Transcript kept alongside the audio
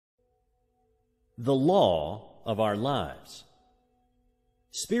The law of our lives.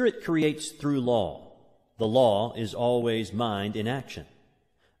 Spirit creates through law. The law is always mind in action.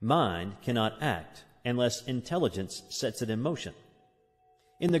 Mind cannot act unless intelligence sets it in motion.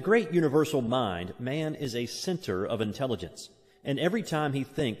 In the great universal mind, man is a center of intelligence, and every time he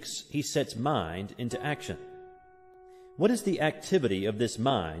thinks, he sets mind into action. What is the activity of this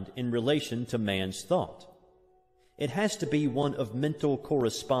mind in relation to man's thought? It has to be one of mental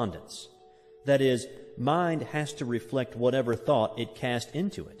correspondence. That is, mind has to reflect whatever thought it casts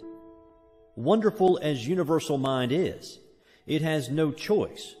into it. Wonderful as universal mind is, it has no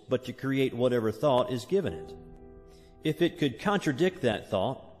choice but to create whatever thought is given it. If it could contradict that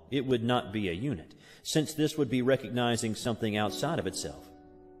thought, it would not be a unit, since this would be recognizing something outside of itself.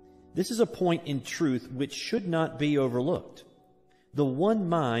 This is a point in truth which should not be overlooked. The one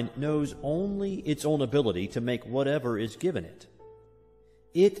mind knows only its own ability to make whatever is given it.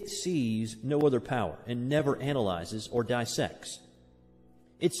 It sees no other power and never analyzes or dissects.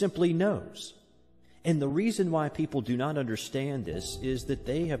 It simply knows. And the reason why people do not understand this is that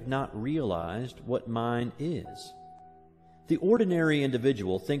they have not realized what mind is. The ordinary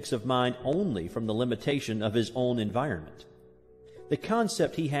individual thinks of mind only from the limitation of his own environment. The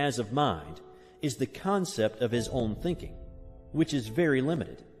concept he has of mind is the concept of his own thinking, which is very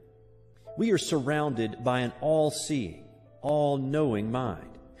limited. We are surrounded by an all-seeing, all-knowing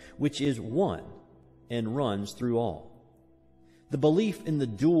mind, which is one and runs through all. The belief in the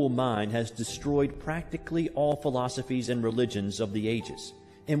dual mind has destroyed practically all philosophies and religions of the ages,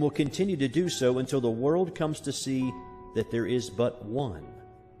 and will continue to do so until the world comes to see that there is but one.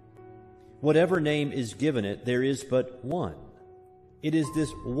 Whatever name is given it, there is but one. It is this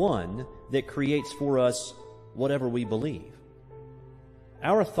one that creates for us whatever we believe.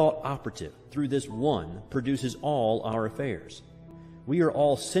 Our thought operative through this one produces all our affairs. We are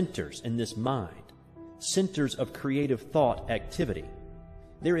all centers in this mind, centers of creative thought activity.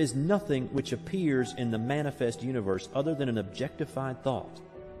 There is nothing which appears in the manifest universe other than an objectified thought,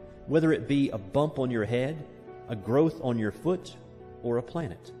 whether it be a bump on your head, a growth on your foot, or a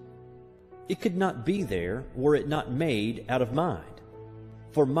planet. It could not be there were it not made out of mind,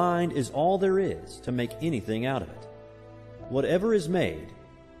 for mind is all there is to make anything out of it. Whatever is made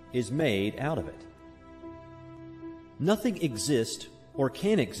out of it. Nothing exists or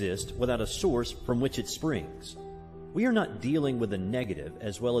can exist without a source from which it springs. We are not dealing with a negative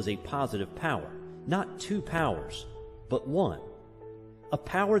as well as a positive power, not two powers, but one. A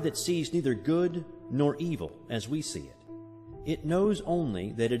power that sees neither good nor evil as we see it. It knows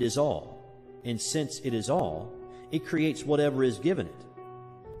only that it is all, and since it is all, it creates whatever is given it.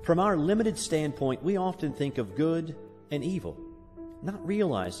 From our limited standpoint, we often think of good and evil, not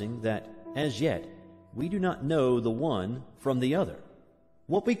realizing that, as yet, we do not know the one from the other.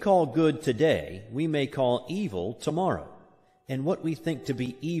 What we call good today, we may call evil tomorrow, and what we think to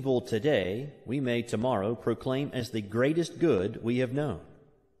be evil today, we may tomorrow proclaim as the greatest good we have known.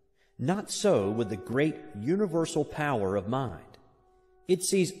 Not so with the great universal power of mind. It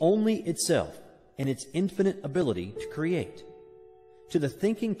sees only itself and its infinite ability to create. To the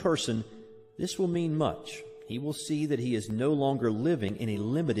thinking person, this will mean much. He will see that he is no longer living in a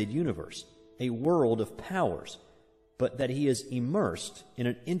limited universe, a world of powers, but that he is immersed in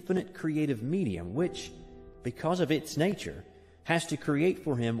an infinite creative medium which, because of its nature, has to create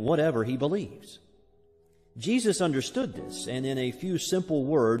for him whatever he believes. Jesus understood this, and in a few simple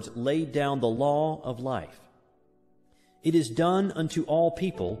words laid down the law of life. It is done unto all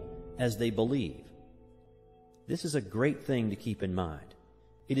people as they believe. This is a great thing to keep in mind.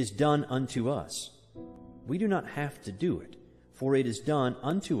 It is done unto us. We do not have to do it, for it is done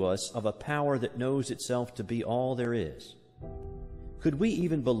unto us of a power that knows itself to be all there is. Could we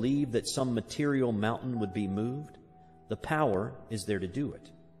even believe that some material mountain would be moved? The power is there to do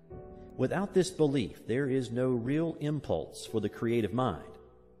it. Without this belief, there is no real impulse for the creative mind,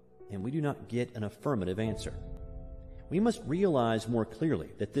 and we do not get an affirmative answer. We must realize more clearly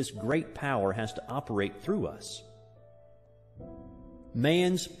that this great power has to operate through us.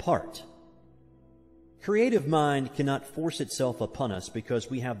 Man's part. Creative mind cannot force itself upon us because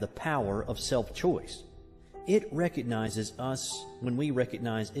we have the power of self-choice. It recognizes us when we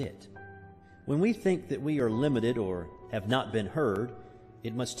recognize it. When we think that we are limited or have not been heard,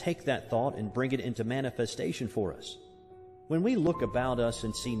 it must take that thought and bring it into manifestation for us. When we look about us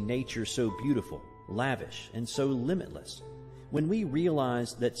and see nature so beautiful, lavish, and so limitless, when we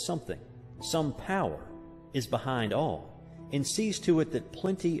realize that something, some power, is behind all, and sees to it that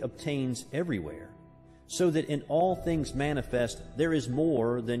plenty obtains everywhere, so that in all things manifest there is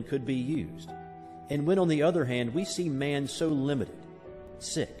more than could be used. And when, on the other hand, we see man so limited,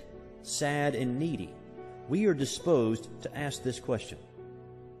 sick, sad and needy, we are disposed to ask this question: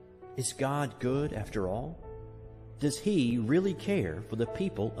 is God good after all? Does He really care for the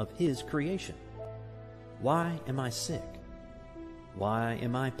people of His creation? Why am I sick? Why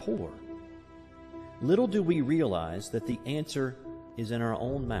am I poor? Little do we realize that the answer is in our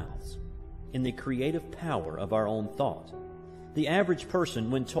own mouths, in the creative power of our own thought. The average person,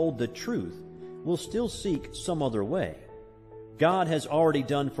 when told the truth, will still seek some other way. God has already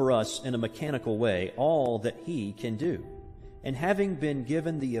done for us in a mechanical way all that He can do, and having been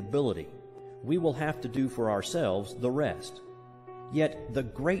given the ability, we will have to do for ourselves the rest. Yet the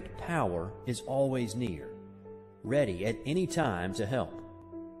great power is always near, ready at any time to help.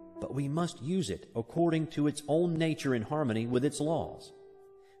 But we must use it according to its own nature in harmony with its laws.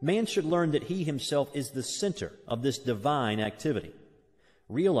 Man should learn that he himself is the center of this divine activity.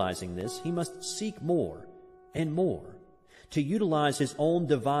 Realizing this, he must seek more and more to utilize his own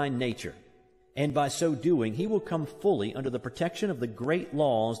divine nature, and by so doing he will come fully under the protection of the great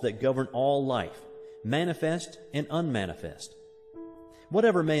laws that govern all life, manifest and unmanifest.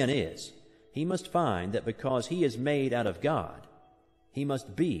 Whatever man is, he must find that because he is made out of God, he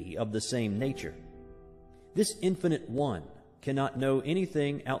must be of the same nature. This infinite one cannot know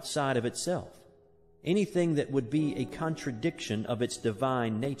anything outside of itself, anything that would be a contradiction of its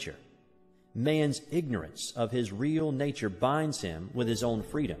divine nature. Man's ignorance of his real nature binds him with his own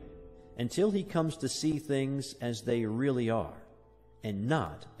freedom until he comes to see things as they really are and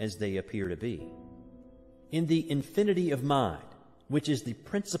not as they appear to be. In the infinity of mind, which is the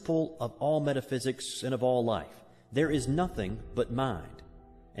principle of all metaphysics and of all life, there is nothing but mind,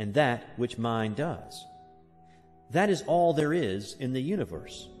 and that which mind does. That is all there is in the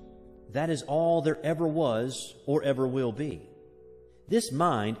universe. That is all there ever was or ever will be. This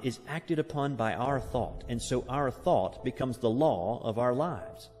mind is acted upon by our thought, and so our thought becomes the law of our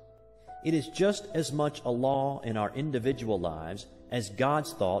lives. It is just as much a law in our individual lives as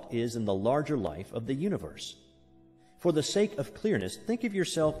God's thought is in the larger life of the universe. For the sake of clearness, think of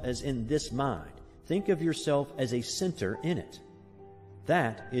yourself as in this mind. Think of yourself as a center in it.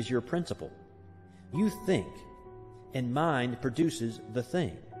 That is your principle. You think, and mind produces the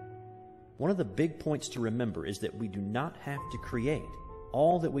thing. One of the big points to remember is that we do not have to create.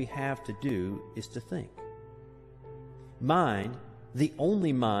 All that we have to do is to think. Mind, the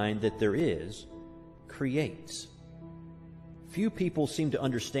only mind that there is, creates. Few people seem to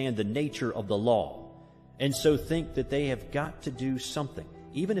understand the nature of the law, and so think that they have got to do something,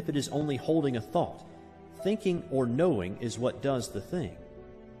 even if it is only holding a thought. Thinking or knowing is what does the thing.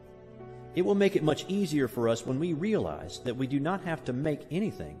 It will make it much easier for us when we realize that we do not have to make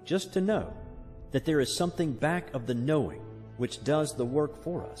anything just to know that there is something back of the knowing which does the work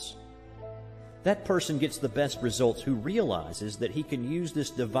for us. That person gets the best results who realizes that he can use this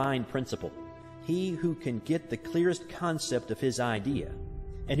divine principle, he who can get the clearest concept of his idea,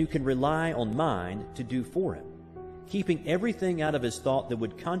 and who can rely on mind to do for him, keeping everything out of his thought that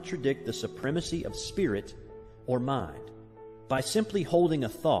would contradict the supremacy of spirit or mind. By simply holding a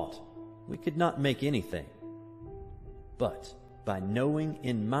thought, we could not make anything. But by knowing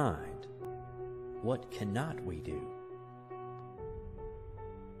in mind, what cannot we do?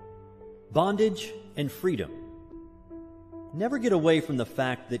 Bondage and freedom. Never get away from the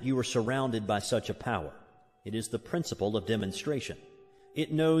fact that you are surrounded by such a power. It is the principle of demonstration.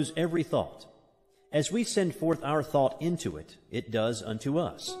 It knows every thought. As we send forth our thought into it, it does unto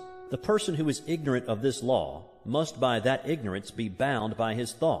us. The person who is ignorant of this law must by that ignorance be bound by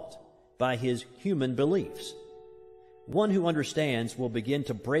his thought, by his human beliefs. One who understands will begin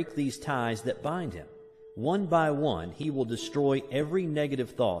to break these ties that bind him. One by one, he will destroy every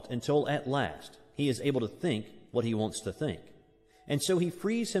negative thought until at last he is able to think what he wants to think. And so he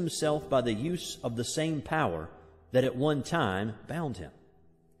frees himself by the use of the same power that at one time bound him.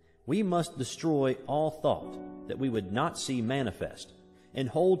 We must destroy all thought that we would not see manifest and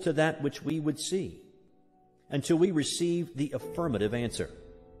hold to that which we would see until we receive the affirmative answer.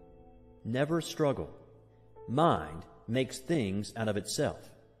 Never struggle. Mind makes things out of itself.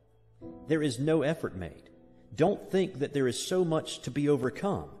 There is no effort made. Don't think that there is so much to be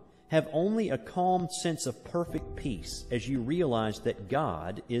overcome. Have only a calm sense of perfect peace as you realize that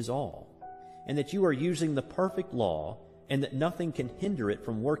God is all, and that you are using the perfect law, and that nothing can hinder it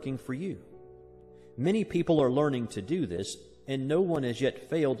from working for you. Many people are learning to do this, and no one has yet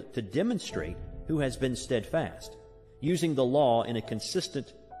failed to demonstrate who has been steadfast, using the law in a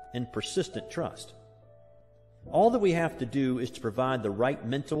consistent and persistent trust. All that we have to do is to provide the right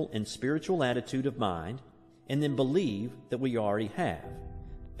mental and spiritual attitude of mind, and then believe that we already have,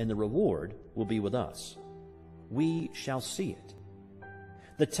 and the reward will be with us. We shall see it.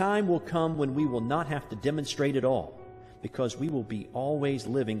 The time will come when we will not have to demonstrate at all, because we will be always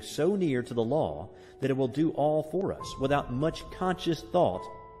living so near to the law that it will do all for us without much conscious thought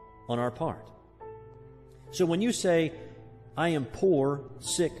on our part. So when you say, I am poor,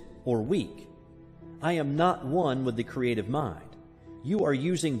 sick, or weak, I am not one with the creative mind. You are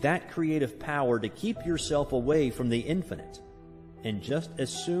using that creative power to keep yourself away from the infinite. And just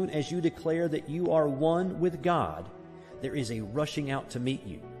as soon as you declare that you are one with God, there is a rushing out to meet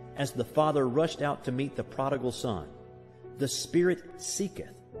you, as the Father rushed out to meet the prodigal son. The Spirit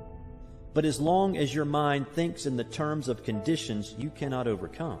seeketh. But as long as your mind thinks in the terms of conditions you cannot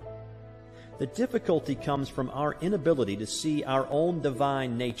overcome, the difficulty comes from our inability to see our own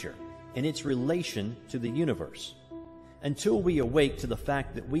divine nature and its relation to the universe. Until we awake to the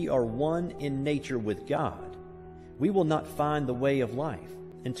fact that we are one in nature with God, we will not find the way of life.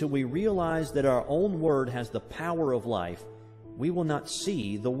 Until we realize that our own word has the power of life, we will not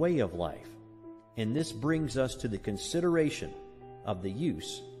see the way of life. And this brings us to the consideration of the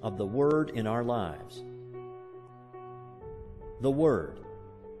use of the Word in our lives. The Word.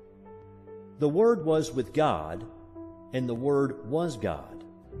 The Word was with God, and the Word was God.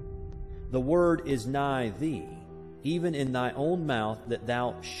 The Word is nigh thee, even in thy own mouth, that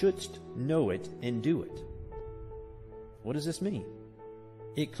thou shouldst know it and do it. What does this mean?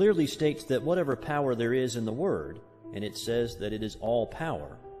 It clearly states that whatever power there is in the Word, and it says that it is all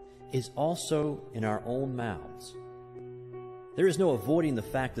power, is also in our own mouths. There is no avoiding the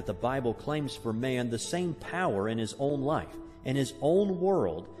fact that the Bible claims for man the same power in his own life and his own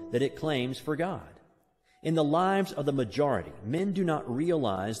world that it claims for God. In the lives of the majority, men do not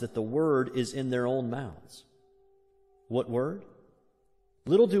realize that the Word is in their own mouths. What Word?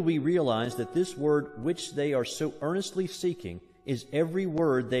 Little do we realize that this Word which they are so earnestly seeking is every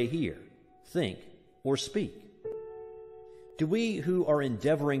word they hear, think, or speak. Do we who are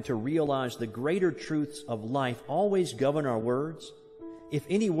endeavoring to realize the greater truths of life always govern our words? If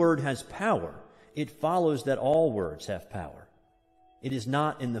any word has power, it follows that all words have power. It is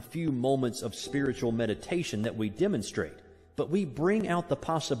not in the few moments of spiritual meditation that we demonstrate, but we bring out the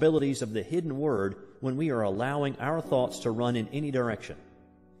possibilities of the hidden word when we are allowing our thoughts to run in any direction.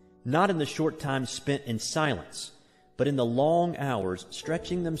 Not in the short time spent in silence, but in the long hours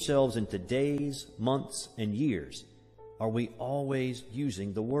stretching themselves into days, months, and years, are we always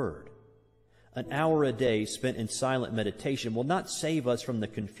using the Word. An hour a day spent in silent meditation will not save us from the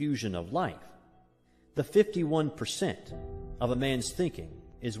confusion of life. The 51% of a man's thinking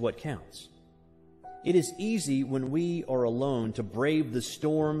is what counts. It is easy when we are alone to brave the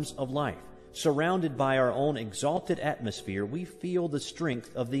storms of life. Surrounded by our own exalted atmosphere, we feel the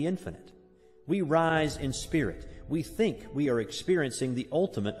strength of the infinite. We rise in spirit. We think we are experiencing the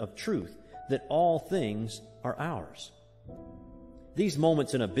ultimate of truth, that all things are ours. These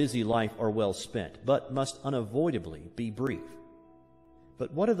moments in a busy life are well spent, but must unavoidably be brief.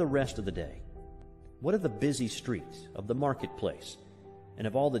 But what of the rest of the day? What of the busy streets, of the marketplace, and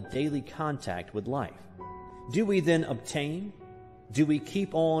of all the daily contact with life? Do we then obtain? Do we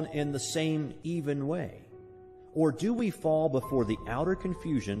keep on in the same even way? Or do we fall before the outer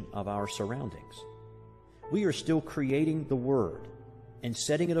confusion of our surroundings? We are still creating the Word and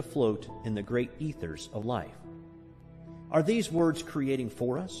setting it afloat in the great ethers of life. Are these words creating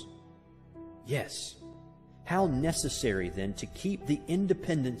for us? Yes. How necessary, then, to keep the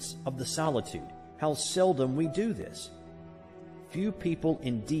independence of the solitude. How seldom we do this. Few people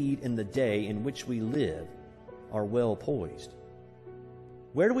indeed in the day in which we live are well poised.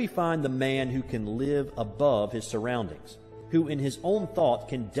 Where do we find the man who can live above his surroundings, who in his own thought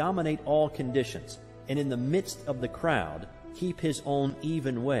can dominate all conditions, and in the midst of the crowd keep his own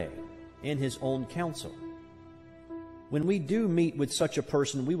even way and his own counsel? When we do meet with such a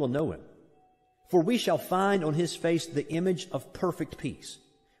person, we will know him. For we shall find on his face the image of perfect peace.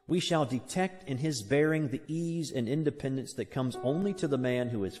 We shall detect in his bearing the ease and independence that comes only to the man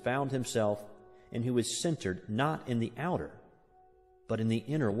who has found himself and who is centered not in the outer, but in the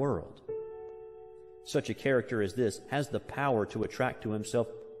inner world. Such a character as this has the power to attract to himself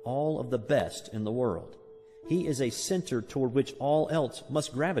all of the best in the world. He is a center toward which all else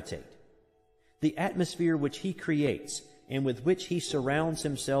must gravitate. The atmosphere which he creates and with which he surrounds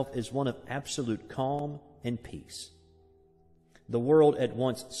himself is one of absolute calm and peace. The world at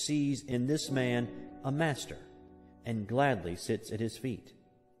once sees in this man a master and gladly sits at his feet.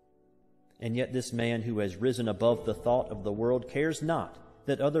 And yet this man who has risen above the thought of the world cares not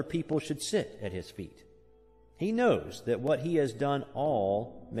that other people should sit at his feet. He knows that what he has done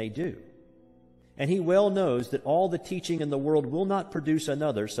all may do. And he well knows that all the teaching in the world will not produce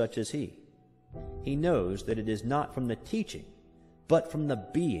another such as he. He knows that it is not from the teaching,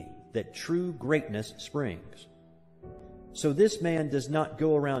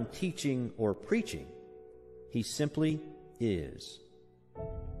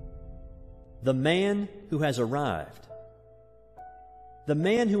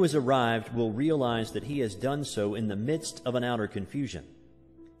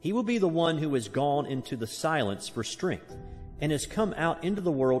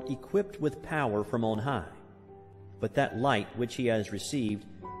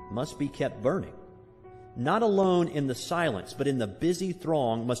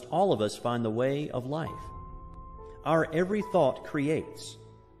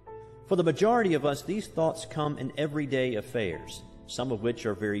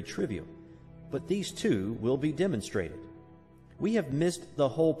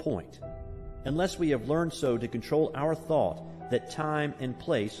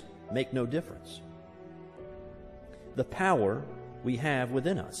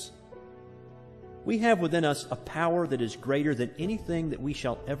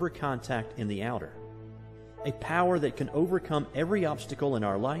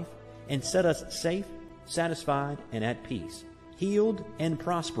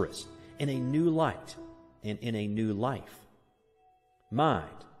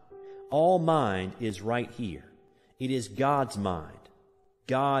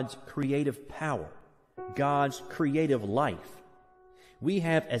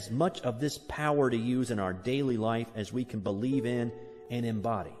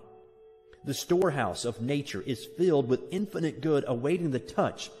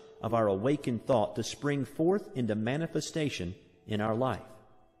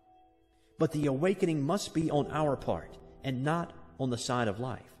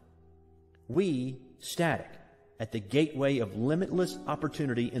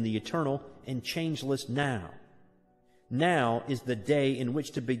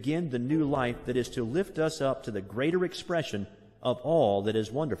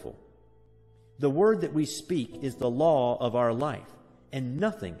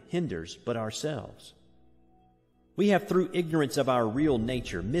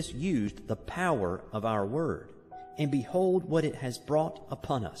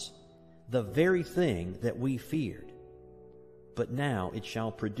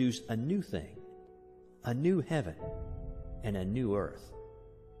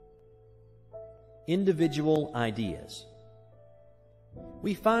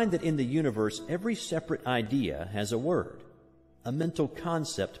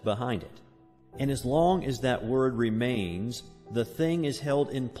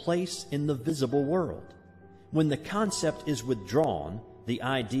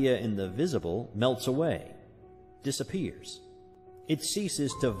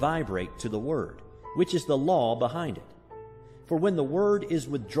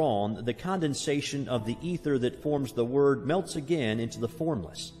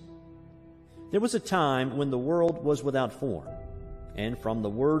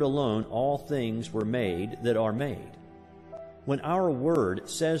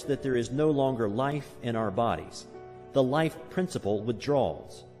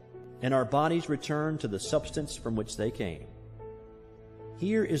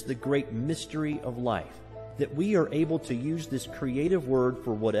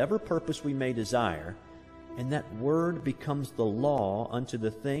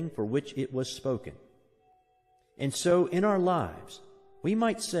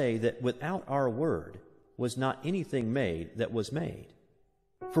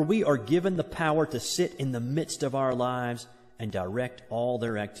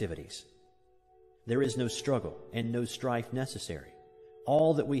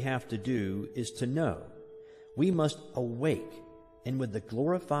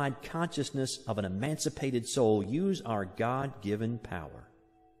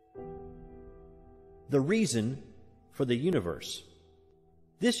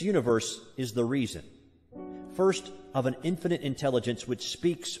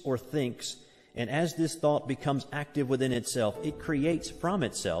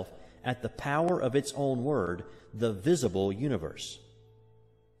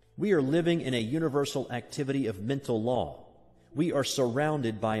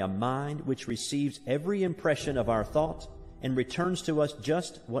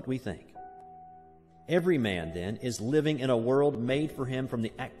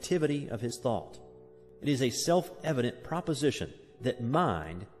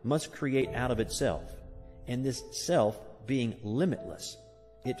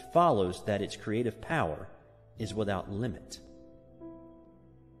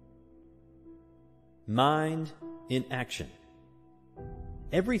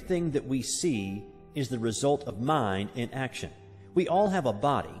 Everything that we see is the result of mind in action. We all have a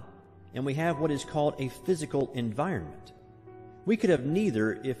body, and we have what is called a physical environment. We could have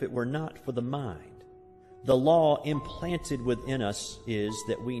neither if it were not for the mind. The law implanted within us is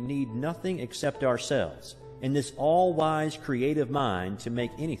that we need nothing except ourselves and this all-wise creative mind to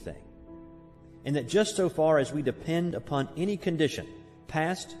make anything, and that just so far as we depend upon any condition,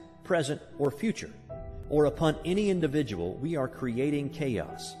 past, present, or future, or upon any individual, we are creating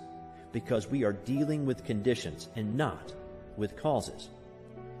chaos, because we are dealing with conditions and not with causes.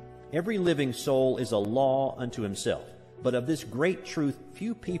 Every living soul is a law unto himself, but of this great truth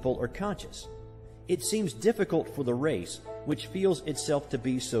few people are conscious. It seems difficult for the race, which feels itself to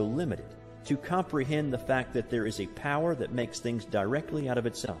be so limited, to comprehend the fact that there is a power that makes things directly out of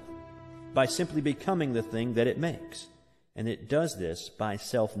itself, by simply becoming the thing that it makes, and it does this by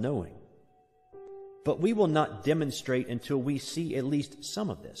self-knowing. But we will not demonstrate until we see at least some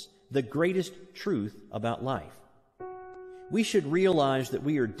of this, the greatest truth about life. We should realize that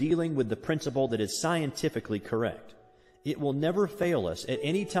we are dealing with the principle that is scientifically correct. It will never fail us at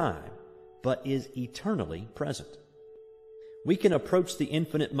any time, but is eternally present. We can approach the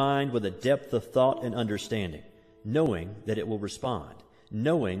infinite mind with a depth of thought and understanding, knowing that it will respond,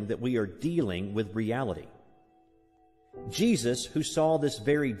 knowing that we are dealing with reality. Jesus, who saw this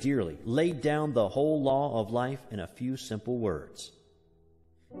very dearly, laid down the whole law of life in a few simple words.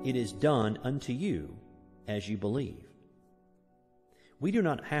 It is done unto you as you believe. We do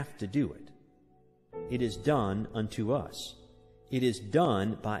not have to do it. It is done unto us. It is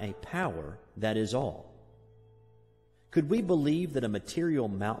done by a power that is all. Could we believe that a material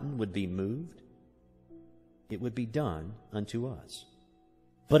mountain would be moved? It would be done unto us.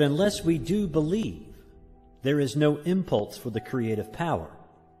 But unless we do believe, there is no impulse for the creative power,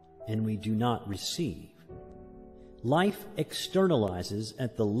 and we do not receive. Life externalizes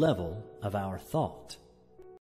at the level of our thought.